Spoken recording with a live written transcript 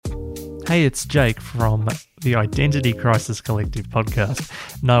Hey, it's Jake from the Identity Crisis Collective podcast.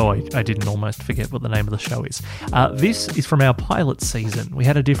 No, I didn't almost forget what the name of the show is. This is from our pilot season. We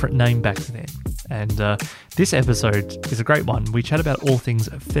had a different name back then. And this episode is a great one. We chat about all things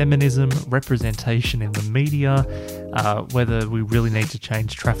feminism, representation in the media, whether we really need to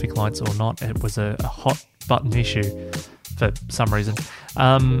change traffic lights or not. It was a hot button issue for some reason.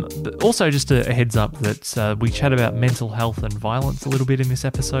 But also just a heads up that we chat about mental health and violence a little bit in this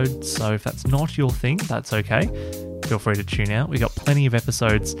episode, so if that's not your thing, that's okay. Feel free to tune out. We've got plenty of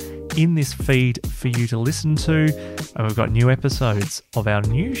episodes in this feed for you to listen to, and we've got new episodes of our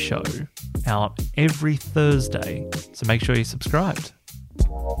new show out every Thursday, so make sure you're subscribed.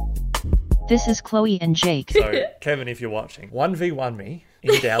 This is Chloe and Jake. So, Kevin, if you're watching, 1v1 me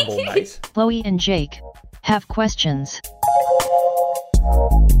in Downball, mate. Chloe and Jake have questions.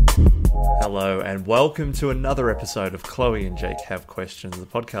 Hello and welcome to another episode of Chloe and Jake Have Questions, the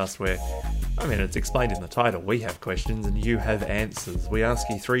podcast where, it's explained in the title, we have questions and you have answers. We ask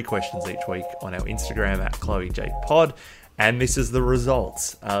you 3 questions each week on our Instagram at ChloeJakePod, and this is the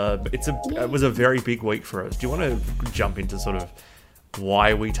results. It was a very big week for us. Do you want to jump into sort of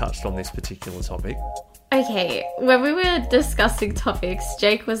why we touched on this particular topic? Okay, when we were discussing topics,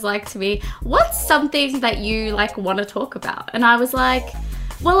 Jake was like to me, what's something that you want to talk about? And I was like,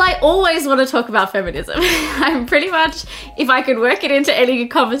 well, I always want to talk about feminism. I'm pretty much, if I could work it into any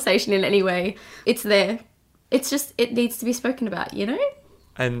conversation in any way, it's there. It's just, it needs to be spoken about, you know?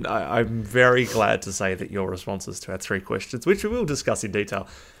 And I'm very glad to say that your responses to our 3 questions, which we will discuss in detail,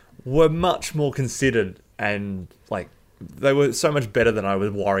 were much more considered and, they were so much better than I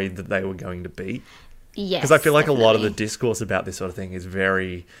was worried that they were going to be. Yes, because I feel like definitely. A lot of the discourse about this sort of thing is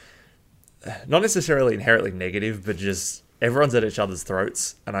very, not necessarily inherently negative, but just everyone's at each other's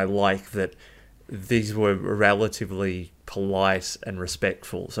throats. And I like that these were relatively polite and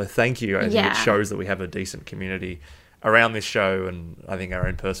respectful. So thank you. I think it shows that we have a decent community around this show and I think our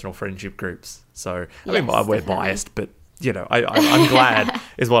own personal friendship groups. So, we're definitely biased, but, I'm glad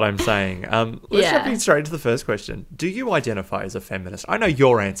is what I'm saying. Let's jump in straight into the first question. Do you identify as a feminist? I know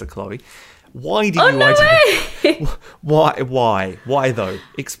your answer, Chloe. Why do you identify? Why though?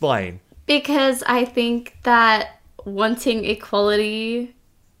 Explain. Because I think that wanting equality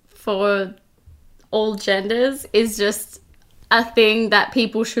for all genders is just a thing that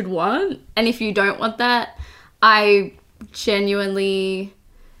people should want. And if you don't want that, I genuinely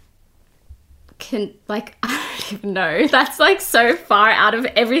can, I don't even know. That's so far out of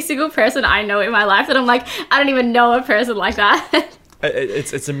every single person I know in my life that I'm I don't even know a person like that.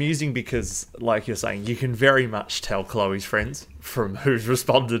 It's amusing because, like you're saying, you can very much tell Chloe's friends from who's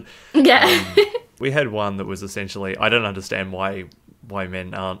responded. Yeah. We had one that was essentially, I don't understand why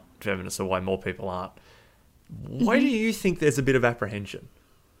men aren't feminists or why more people aren't. Why do you think there's a bit of apprehension?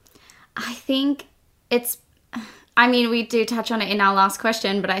 I think we do touch on it in our last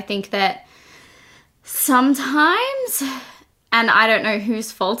question, but I think that sometimes, and I don't know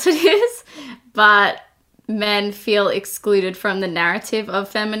whose fault it is, but men feel excluded from the narrative of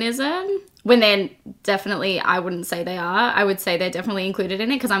feminism when they're definitely, I wouldn't say they are. I would say they're definitely included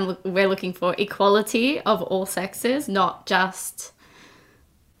in it because we're looking for equality of all sexes, not just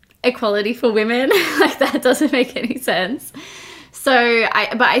equality for women. That doesn't make any sense. So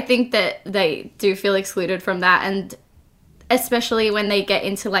I think that they do feel excluded from that, and especially when they get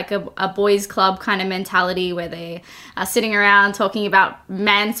into a boys club kind of mentality where they are sitting around talking about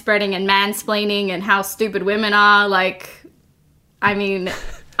manspreading and mansplaining and how stupid women are.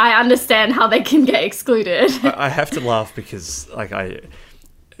 I understand how they can get excluded. I have to laugh because as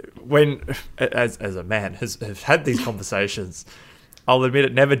a man has had these conversations, I'll admit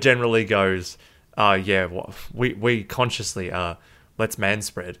it never generally goes, we consciously are, let's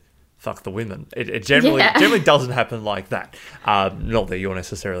manspread. Fuck the women. It generally doesn't happen like that. Not that you're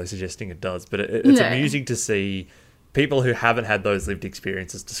necessarily suggesting it does, but it's amusing to see people who haven't had those lived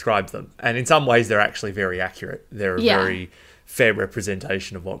experiences describe them. And in some ways, they're actually very accurate. They're a very fair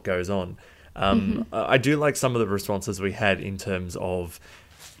representation of what goes on. I do like some of the responses we had in terms of,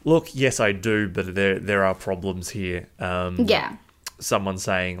 look, yes, I do, but there are problems here. Someone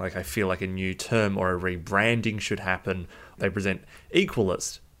saying, I feel like a new term or a rebranding should happen. They present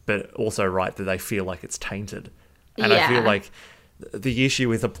equalist, but also right that they feel like it's tainted. And I feel like the issue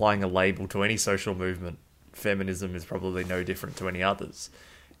with applying a label to any social movement, feminism is probably no different to any others,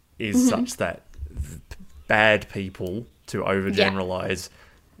 is such that bad people, to overgeneralize,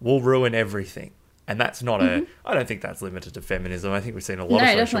 will ruin everything. And that's not I don't think that's limited to feminism. I think we've seen a lot of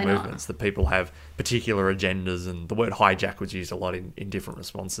social movements that people have particular agendas, and the word hijack was used a lot in different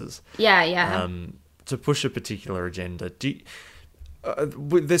responses. Yeah. To push a particular agenda.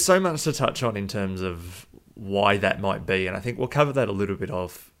 there's so much to touch on in terms of why that might be, and I think we'll cover that a little bit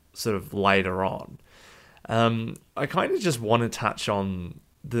off sort of later on. I kind of just want to touch on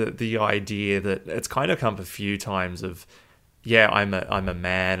the idea that it's kind of come up a few times of, yeah, I'm a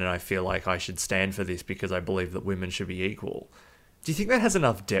man and I feel like I should stand for this because I believe that women should be equal. Do you think that has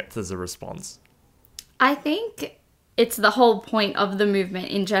enough depth as a response? I think it's the whole point of the movement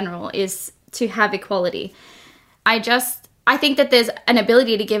in general is to have equality. I think that there's an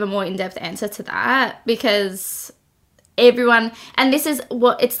ability to give a more in-depth answer to that because everyone, and this is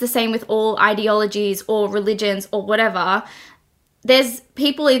what it's the same with all ideologies or religions or whatever. There's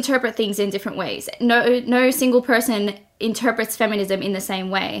people interpret things in different ways. No single person interprets feminism in the same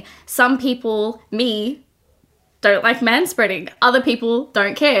way. Some people, me, don't like manspreading. Other people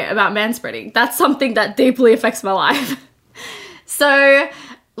don't care about manspreading. That's something that deeply affects my life. So,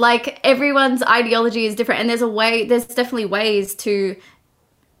 like, everyone's ideology is different, and there's definitely ways to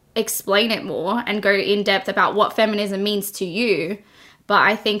explain it more and go in depth about what feminism means to you. But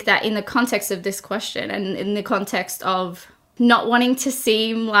I think that in the context of this question and in the context of not wanting to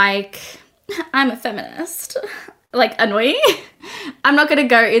seem like I'm a feminist, like annoying, I'm not going to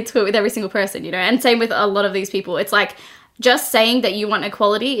go into it with every single person, you know, and same with a lot of these people. It's like just saying that you want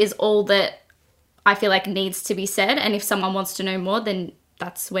equality is all that I feel like needs to be said. And if someone wants to know more, then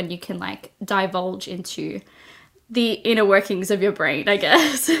that's when you can like divulge into the inner workings of your brain, I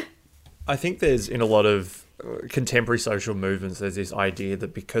guess. I think there's in a lot of contemporary social movements, there's this idea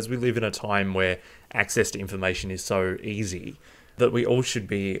that because we live in a time where access to information is so easy, that we all should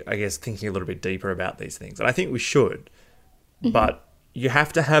be, I guess, thinking a little bit deeper about these things. And I think we should, but you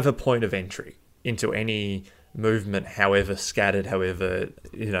have to have a point of entry into any movement, however scattered, however,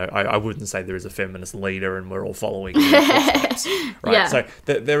 you know, I wouldn't say there is a feminist leader and we're all following in their footsteps, right? Yeah. So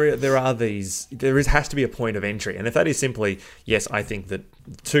there has to be a point of entry. And if that is simply, yes, I think that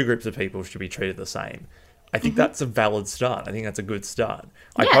two groups of people should be treated the same, I think that's a valid start. I think that's a good start.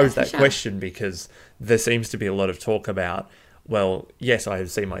 I pose that question because there seems to be a lot of talk about, well, yes, I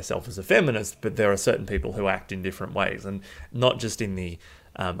see myself as a feminist, but there are certain people who act in different ways. And not just in the...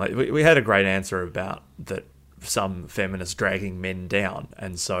 we had a great answer about that some feminists dragging men down.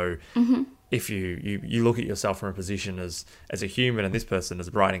 And so if you look at yourself from a position as a human, and this person is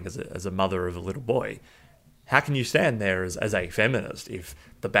writing as a mother of a little boy, how can you stand there as a feminist if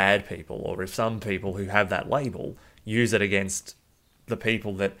the bad people, or if some people who have that label use it against the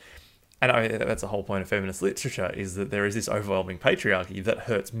people that... And that's the whole point of feminist literature, is that there is this overwhelming patriarchy that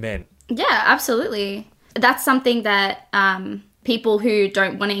hurts men. Yeah, absolutely. That's something that people who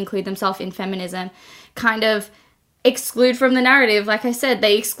don't want to include themselves in feminism kind of exclude from the narrative. Like I said,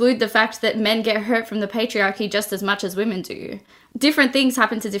 they exclude the fact that men get hurt from the patriarchy just as much as women do. Different things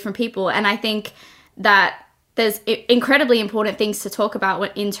happen to different people, and I think that there's incredibly important things to talk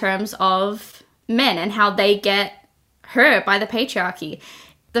about in terms of men and how they get hurt by the patriarchy.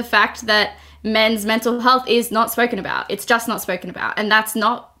 The fact that men's mental health is not spoken about. It's just not spoken about. And that's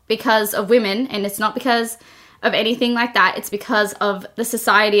not because of women, and it's not because of anything like that. It's because of the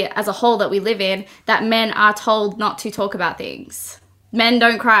society as a whole that we live in, that men are told not to talk about things. Men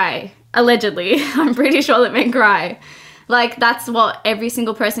don't cry, allegedly. I'm pretty sure that men cry. Like, that's what every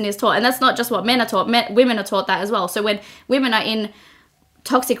single person is taught. And that's not just what men are taught. Women are taught that as well. So when women are in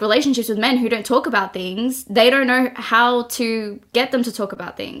toxic relationships with men who don't talk about things, they don't know how to get them to talk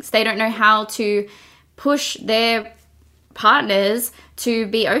about things. They don't know how to push their partners to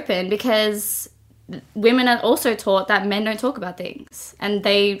be open, because women are also taught that men don't talk about things and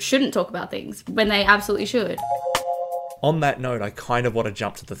they shouldn't talk about things when they absolutely should. On that note, I kind of want to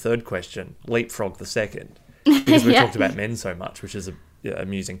jump to the third question, leapfrog the second, because we talked about men so much, which is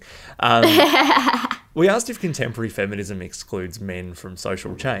amusing. We asked if contemporary feminism excludes men from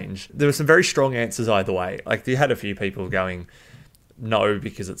social change. There were some very strong answers either way. Like, you had a few people going, no,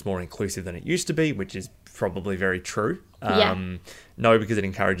 because it's more inclusive than it used to be, which is probably very true. No, because it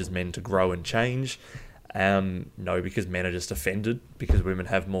encourages men to grow and change. No, because men are just offended because women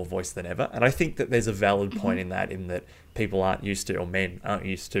have more voice than ever. And I think that there's a valid point in that people aren't used to, or men aren't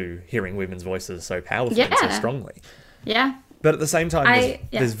used to, hearing women's voices so powerfully and so strongly. Yeah. But at the same time,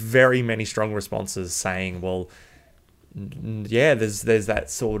 there's very many strong responses saying, well, yeah, there's that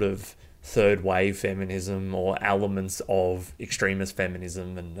sort of third wave feminism or elements of extremist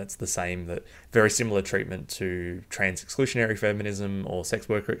feminism, and that's the same, that very similar treatment to trans exclusionary feminism or sex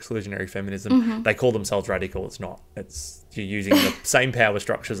worker exclusionary feminism. They call themselves radical. It's not. It's, you're using the same power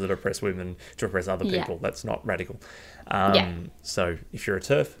structures that oppress women to oppress other people. That's not radical. So if you're a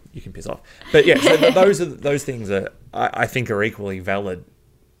TERF, you can piss off. But yeah, so those things are, I think, are equally valid.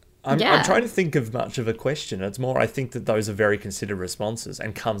 I'm Yeah. trying to think of much of a question. It's more, I think that those are very considered responses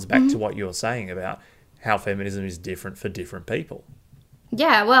and comes back to what you're saying about how feminism is different for different people.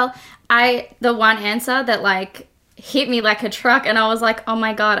 Yeah, well, the one answer that like hit me like a truck and I was like, oh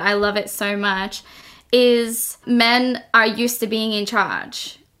my God, I love it so much, is men are used to being in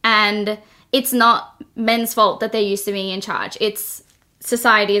charge. And it's not men's fault that they're used to being in charge. It's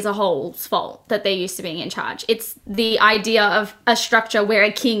society as a whole's fault that they're used to being in charge. It's the idea of a structure where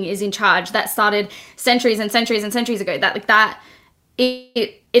a king is in charge that started centuries and centuries and centuries ago.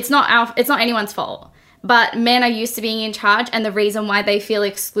 It's not anyone's fault. But men are used to being in charge, and the reason why they feel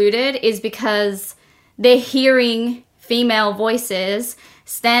excluded is because they're hearing female voices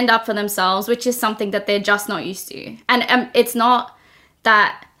stand up for themselves, which is something that they're just not used to. And it's not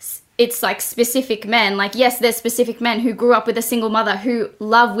that it's like specific men. Like, yes, there's specific men who grew up with a single mother who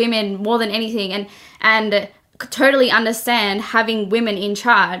love women more than anything and totally understand having women in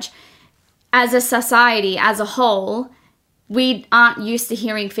charge. As a society, as a whole, we aren't used to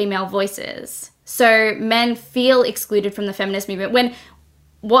hearing female voices. So men feel excluded from the feminist movement when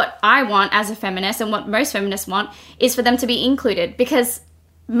what I want as a feminist and what most feminists want is for them to be included, because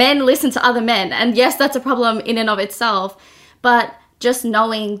men listen to other men. And yes, that's a problem in and of itself. But just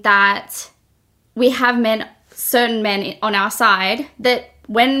knowing that we have certain men on our side, that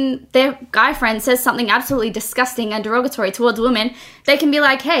when their guy friend says something absolutely disgusting and derogatory towards women, they can be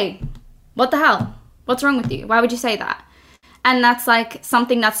like, hey, what the hell? What's wrong with you? Why would you say that? And that's like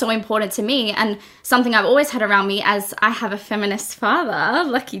something that's so important to me and something I've always had around me, as I have a feminist father,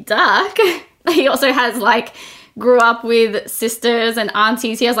 lucky duck. He also has like grew up with sisters and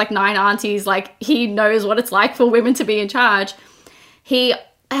aunties. He has like 9 aunties. Like, he knows what it's like for women to be in charge. He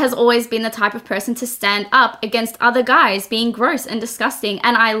has always been the type of person to stand up against other guys being gross and disgusting.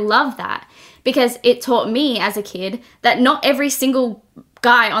 And I love that because it taught me as a kid that not every single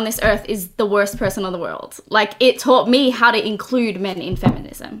guy on this earth is the worst person in the world. Like, it taught me how to include men in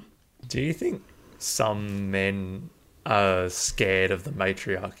feminism. Do you think some men are scared of the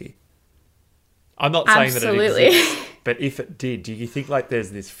matriarchy? I'm not saying Absolutely. that it exists, but if it did, do you think like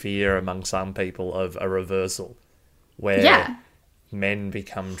there's this fear among some people of a reversal where men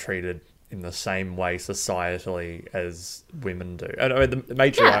become treated in the same way societally as women do? And I mean, the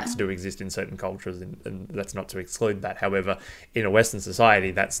matriarchs do exist in certain cultures, and that's not to exclude that. However, in a Western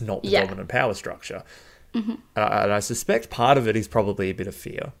society, that's not the dominant power structure. And I suspect part of it is probably a bit of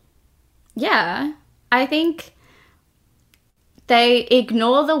fear. Yeah, I think they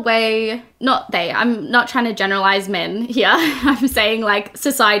ignore the way, I'm not trying to generalize men here. I'm saying like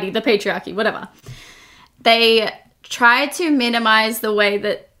society, the patriarchy, whatever. They try to minimize the way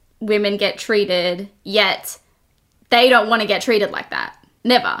that women get treated, yet they don't want to get treated like that.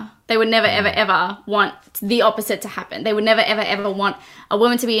 Never. They would never, ever, ever want the opposite to happen. They would never, ever, ever want a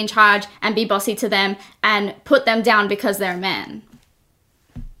woman to be in charge and be bossy to them and put them down because they're a man.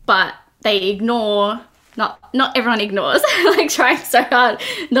 But they ignore, not everyone ignores, like trying so hard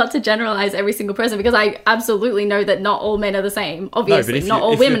not to generalize every single person, because I absolutely know that not all men are the same. Obviously, not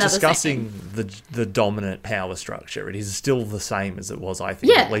all women are the same. Discussing the dominant power structure, it is still the same as it was, I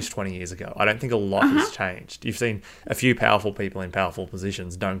think, at least 20 years ago. I don't think a lot has changed. You've seen a few powerful people in powerful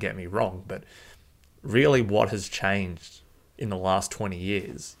positions, don't get me wrong, but really what has changed in the last 20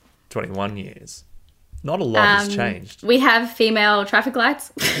 years, 21 years? Not a lot has changed. We have female traffic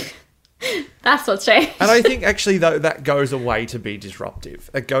lights. That's what's changed. And I think actually, though, that goes away to be disruptive.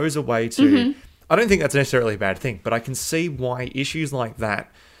 It goes away to... I don't think that's necessarily a bad thing, but I can see why issues like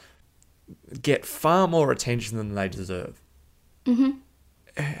that get far more attention than they deserve.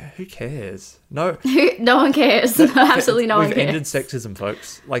 Who cares? No. No one cares. Absolutely no one We've cares. ended sexism,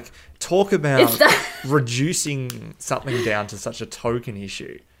 folks. Like, talk about reducing something down to such a token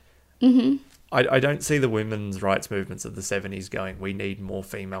issue. I don't see the women's rights movements of the 70s going, we need more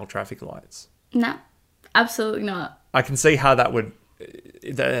female traffic lights. No, absolutely not. I can see how that would...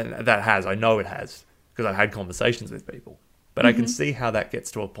 That has. I know it has, because I've had conversations with people. But I can see how that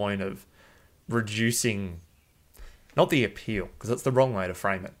gets to a point of reducing... Not the appeal, because that's the wrong way to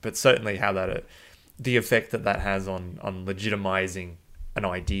frame it, but certainly how that... the effect that has on legitimizing an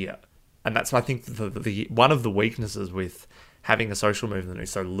idea. And that's, I think, the one of the weaknesses with having a social movement that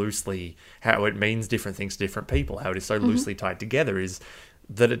is so loosely, how it means different things to different people, how it is so loosely tied together, is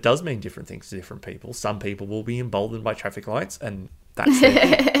that it does mean different things to different people. Some people will be emboldened by traffic lights, and that's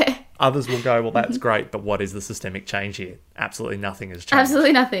it. Others will go, well, that's great, but what is the systemic change here? Absolutely nothing has changed.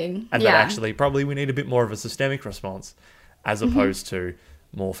 Absolutely nothing. And that actually probably we need a bit more of a systemic response as opposed to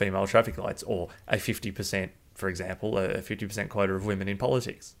more female traffic lights, or a 50%, for example, a 50% quota of women in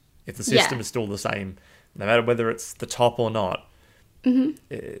politics. If the system is still the same, no matter whether it's the top or not,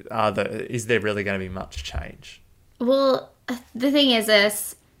 Is there really going to be much change? Well, the thing is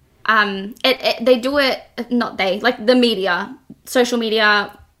this, they do it, not they, like the media, social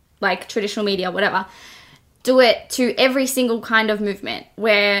media, like traditional media, whatever, do it to every single kind of movement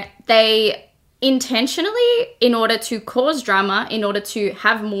where they intentionally, in order to cause drama, in order to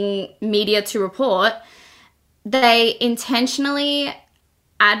have more media to report, they intentionally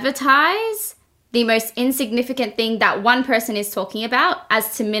advertise the most insignificant thing that one person is talking about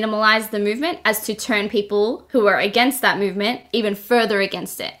as to minimize the movement, as to turn people who are against that movement even further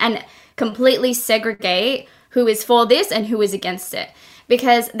against it, and completely segregate who is for this and who is against it.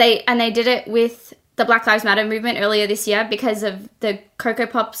 Because they did it with the Black Lives Matter movement earlier this year because of the Cocoa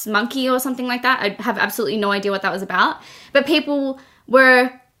Pops monkey or something like that. I have absolutely no idea what that was about. But people were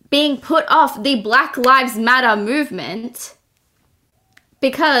being put off the Black Lives Matter movement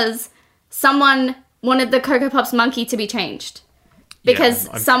because someone wanted the Cocoa Pops monkey to be changed. Because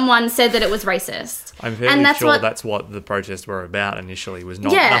someone said that it was racist. I'm fairly sure that's what the protests were about initially, was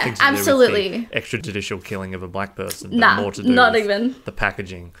nothing to do with the extrajudicial killing of a black person, but more to do with the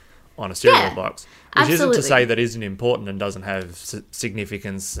packaging on a cereal box. Which isn't to say that isn't important and doesn't have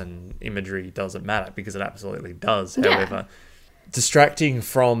significance and imagery doesn't matter, because it absolutely does. However, distracting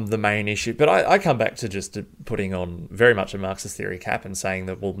from the main issue. But I come back to just putting on very much a Marxist theory cap and saying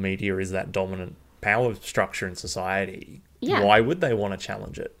that, well, media is that dominant power structure in society. Yeah. Why would they want to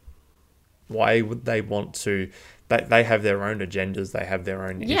challenge it? Why would they want to... They have their own agendas. They have their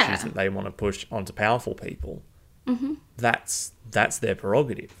own issues that they want to push onto powerful people. Mm-hmm. That's their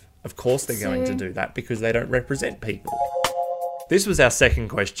prerogative. Of course they're going to do that because they don't represent people. This was our second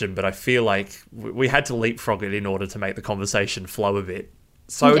question, but I feel like we had to leapfrog it in order to make the conversation flow a bit.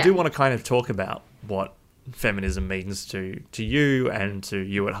 So I do want to kind of talk about what feminism means to you and to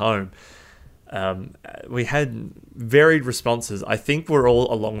you at home. We had varied responses. I think we're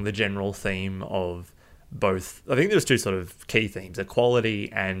all along the general theme of both. I think there's two sort of key themes: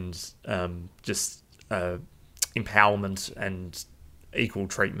 equality and just empowerment and equal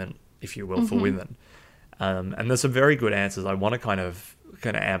treatment, if you will, for women. And there's some very good answers. I want to kind of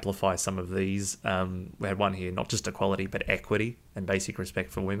amplify some of these. We had one here, not just equality, but equity and basic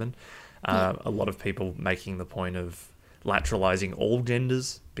respect for women. A lot of people making the point of lateralizing all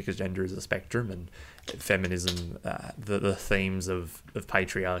genders, because gender is a spectrum, and feminism, the themes of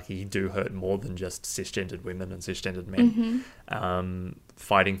patriarchy do hurt more than just cisgendered women and cisgendered men.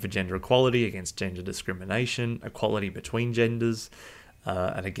 Fighting for gender equality against gender discrimination, equality between genders,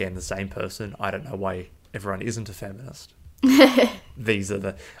 and again, the same person. I don't know why everyone isn't a feminist. These are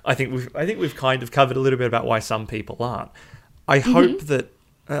the... I think we've kind of covered a little bit about why some people aren't. I hope that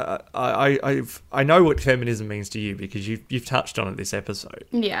I know what feminism means to you, because you've touched on it this episode.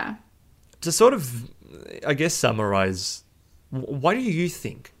 Yeah. To sort of, I guess, summarize, why do you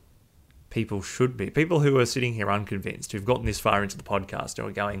think people should be? People who are sitting here unconvinced, who've gotten this far into the podcast, or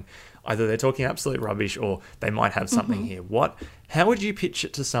are going, either they're talking absolute rubbish or they might have something here. How would you pitch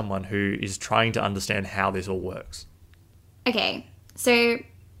it to someone who is trying to understand how this all works? Okay, so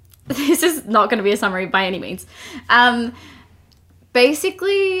this is not going to be a summary by any means.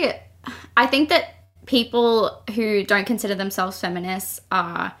 Basically, I think that people who don't consider themselves feminists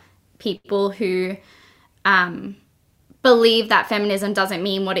are people who believe that feminism doesn't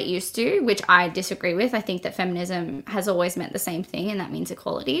mean what it used to, which I disagree with. I think that feminism has always meant the same thing, and that means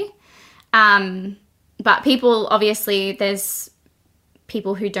equality. But people, obviously, there's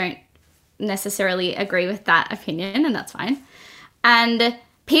people who don't necessarily agree with that opinion, and that's fine. And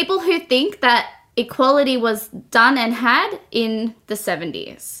people who think that equality was done and had in the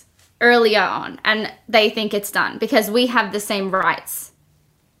 70s, earlier on, and they think it's done because we have the same rights.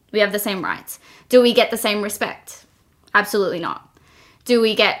 We have the same rights. Do we get the same respect? Absolutely not. Do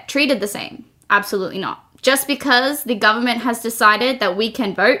we get treated the same? Absolutely not. Just because the government has decided that we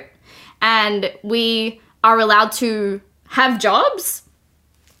can vote and we are allowed to have jobs,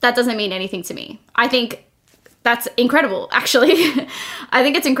 that doesn't mean anything to me. I think that's incredible, actually. I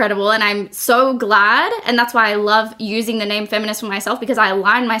think it's incredible, and I'm so glad, and that's why I love using the name feminist for myself, because I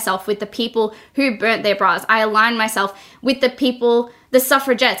align myself with the people who burnt their bras. I align myself with the people, the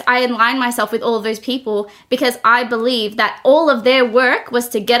suffragettes. I align myself with all of those people because I believe that all of their work was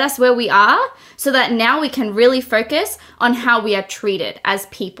to get us where we are, so that now we can really focus on how we are treated as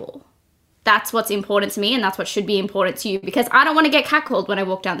people. That's what's important to me, and that's what should be important to you, because I don't want to get catcalled when I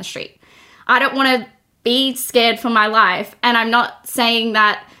walk down the street. I don't want to be scared for my life. And I'm not saying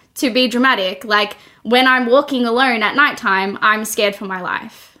that to be dramatic. Like, when I'm walking alone at nighttime, I'm scared for my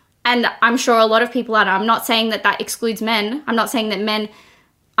life. And I'm sure a lot of people are. I'm not saying that that excludes men. I'm not saying that men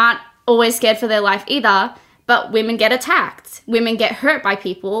aren't always scared for their life either. But women get attacked. Women get hurt by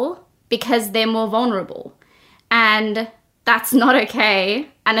people because they're more vulnerable. And that's not okay.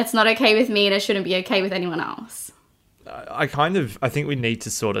 And it's not okay with me, and it shouldn't be okay with anyone else. I think we need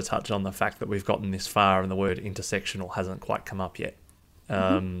to sort of touch on the fact that we've gotten this far and the word intersectional hasn't quite come up yet.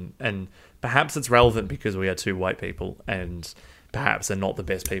 And perhaps it's relevant because we are two white people and perhaps they're not the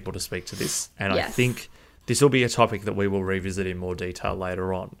best people to speak to this. And Yes. I think this will be a topic that we will revisit in more detail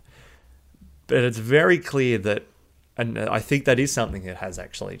later on. But it's very clear that, and I think that is something that has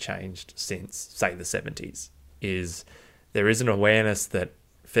actually changed since, say, the 70s, is there is an awareness that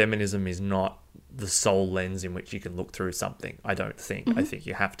feminism is not the sole lens in which you can look through something, I don't think. I think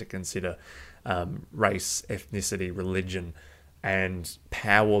you have to consider race, ethnicity, religion, and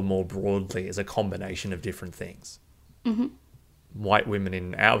power more broadly as a combination of different things. White women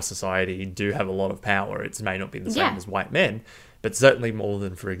in our society do have a lot of power. It may not be the same as white men, but certainly more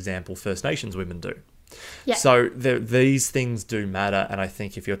than, for example, First Nations women do. Yeah. So these things do matter, and I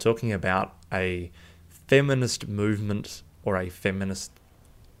think if you're talking about a feminist movement or a feminist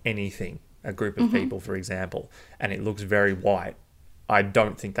anything, a group of people, for example, and it looks very white, I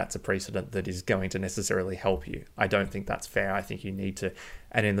don't think that's a precedent that is going to necessarily help you. I don't think that's fair. I think you need to,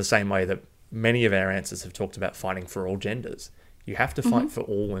 and in the same way that many of our answers have talked about fighting for all genders, you have to fight for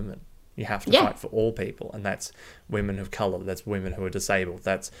all women. You have to fight for all people, and that's women of colour, that's women who are disabled,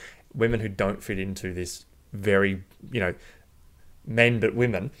 that's women who don't fit into this very, men but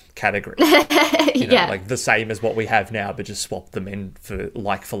women category. Like the same as what we have now, but just swap the men for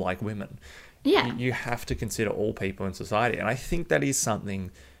like women. Yeah. You have to consider all people in society. And I think that is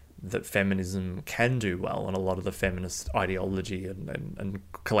something that feminism can do well, and a lot of the feminist ideology and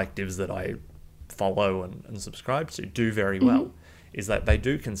collectives that I follow and subscribe to do very well, is that they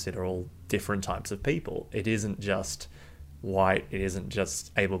do consider all different types of people. It isn't just white, it isn't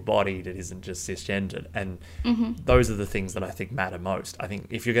just able-bodied, it isn't just cisgendered. And those are the things that I think matter most. I think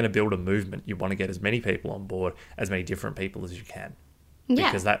if you're going to build a movement, you want to get as many people on board, as many different people as you can. Yeah.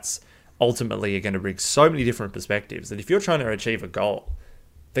 Because that's ultimately you're going to bring so many different perspectives that if you're trying to achieve a goal,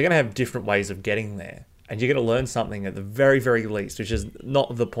 they're going to have different ways of getting there. And you're going to learn something at the very, very least, which is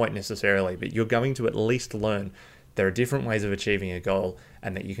not the point necessarily, but you're going to at least learn there are different ways of achieving a goal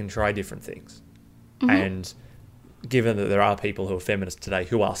and that you can try different things. And given that there are people who are feminists today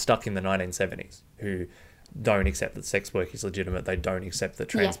who are stuck in the 1970s, who don't accept that sex work is legitimate, they don't accept that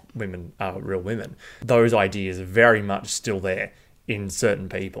trans women are real women, those ideas are very much still there in certain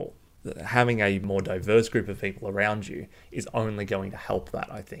people. Having a more diverse group of people around you is only going to help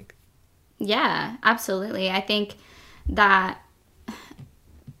that, I think. Yeah, absolutely. I think that,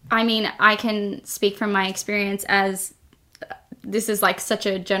 I can speak from my experience as, this is like such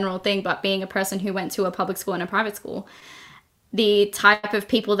a general thing, but being a person who went to a public school and a private school, the type of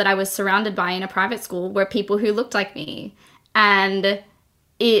people that I was surrounded by in a private school were people who looked like me. And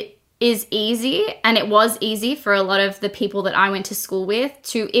it is easy, and it was easy for a lot of the people that I went to school with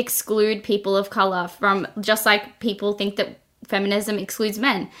to exclude people of color from, just like people think that feminism excludes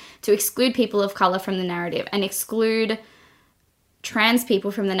men, to exclude people of color from the narrative and exclude trans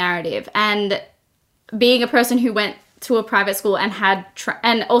people from the narrative. And being a person who went to a private school and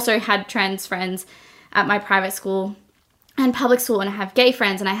and also had trans friends at my private school and public school, and I have gay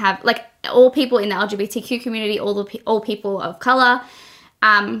friends, and I have like all people in the LGBTQ community, all people of color,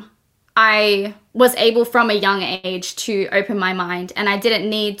 I was able from a young age to open my mind, and I didn't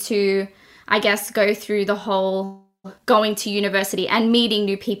need to, I guess, go through the whole going to university and meeting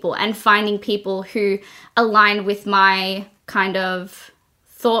new people and finding people who align with my kind of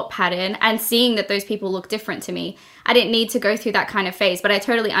thought pattern and seeing that those people look different to me. I didn't need to go through that kind of phase, but I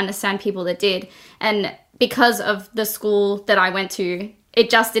totally understand people that did. And because of the school that I went to, it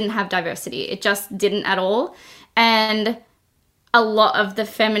just didn't have diversity. It just didn't at all. And a lot of the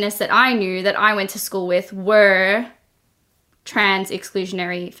feminists that I knew that I went to school with were trans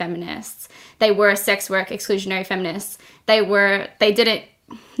exclusionary feminists. They were sex work exclusionary feminists. They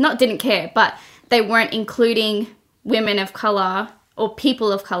didn't care, but they weren't including women of color or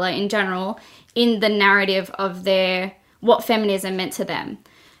people of color in general in the narrative of what feminism meant to them.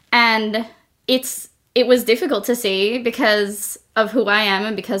 And it was difficult to see because of who I am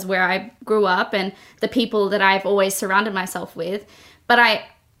and because where I grew up and the people that I've always surrounded myself with. But I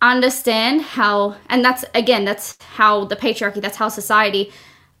understand how, and that's how the patriarchy, that's how society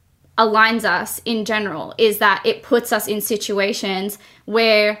aligns us in general, is that it puts us in situations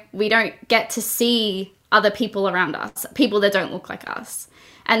where we don't get to see other people around us, people that don't look like us.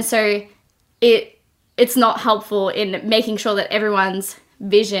 And so it's not helpful in making sure that everyone's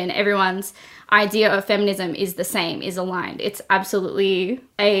vision, everyone's idea of feminism is the same, is aligned. It's absolutely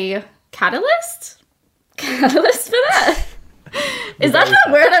a catalyst Catalyst for that. Is that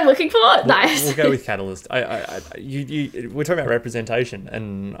the word I'm looking for? Nice. We'll go with catalyst. We're talking about representation,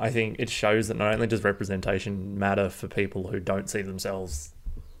 and I think it shows that not only does representation matter for people who don't see themselves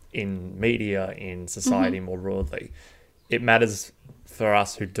in media, in society more broadly, it matters for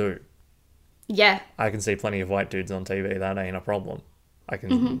us who do. Yeah. I can see plenty of white dudes on TV. That ain't a problem. I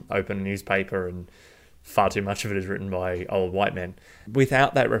can open a newspaper and far too much of it is written by old white men.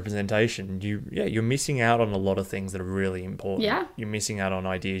 Without that representation, you're missing out on a lot of things that are really important. Yeah. You're missing out on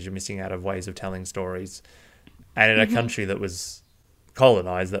ideas. You're missing out of ways of telling stories. And in a country that was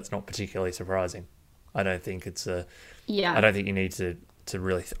colonized, that's not particularly surprising. I don't think it's a... Yeah. I don't think you need to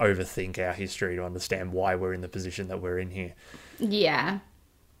really overthink our history to understand why we're in the position that we're in here. Yeah.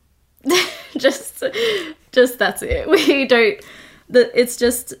 just that's it. We don't...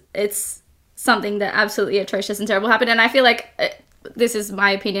 It's something that absolutely atrocious and terrible happened. And I feel like this is my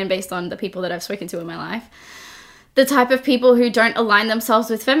opinion based on the people that I've spoken to in my life. The type of people who don't align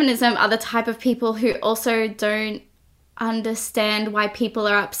themselves with feminism are the type of people who also don't understand why people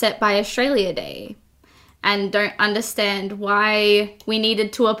are upset by Australia Day and don't understand why we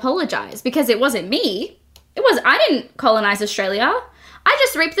needed to apologize, because it wasn't me. I didn't colonize Australia. I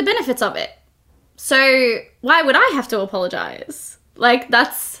just reaped the benefits of it. So why would I have to apologize? Like,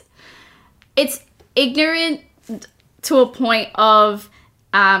 it's ignorant to a point of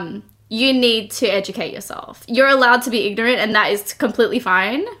you need to educate yourself. You're allowed to be ignorant, and that is completely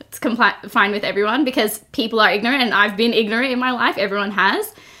fine. It's fine with everyone, because people are ignorant, and I've been ignorant in my life. Everyone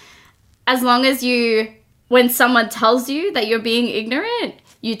has. As long as when someone tells you that you're being ignorant,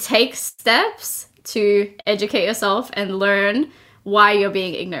 you take steps to educate yourself and learn why you're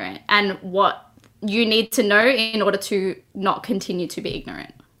being ignorant and what you need to know in order to not continue to be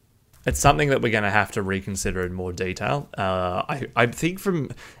ignorant. It's something that we're going to have to reconsider in more detail. I think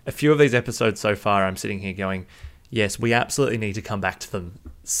from a few of these episodes so far, I'm sitting here going, yes, we absolutely need to come back to them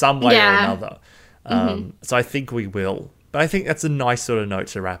some way or another. So I think we will. But I think that's a nice sort of note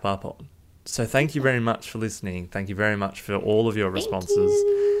to wrap up on. So thank you very much for listening. Thank you very much for all of your responses.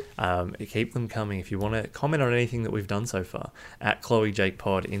 Keep them coming. If you want to comment on anything that we've done so far, at Chloe Jake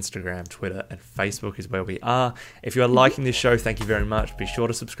Pod, Instagram, Twitter, and Facebook is where we are. If you are liking this show, thank you very much. Be sure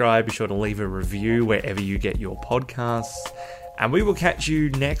to subscribe. Be sure to leave a review wherever you get your podcasts. And we will catch you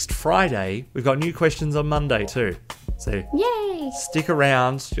next Friday. We've got new questions on Monday too. So Yay! Stick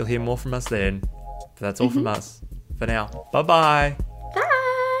around. You'll hear more from us then. But that's all from us for now. Bye-bye.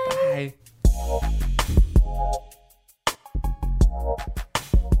 Bye! Bye.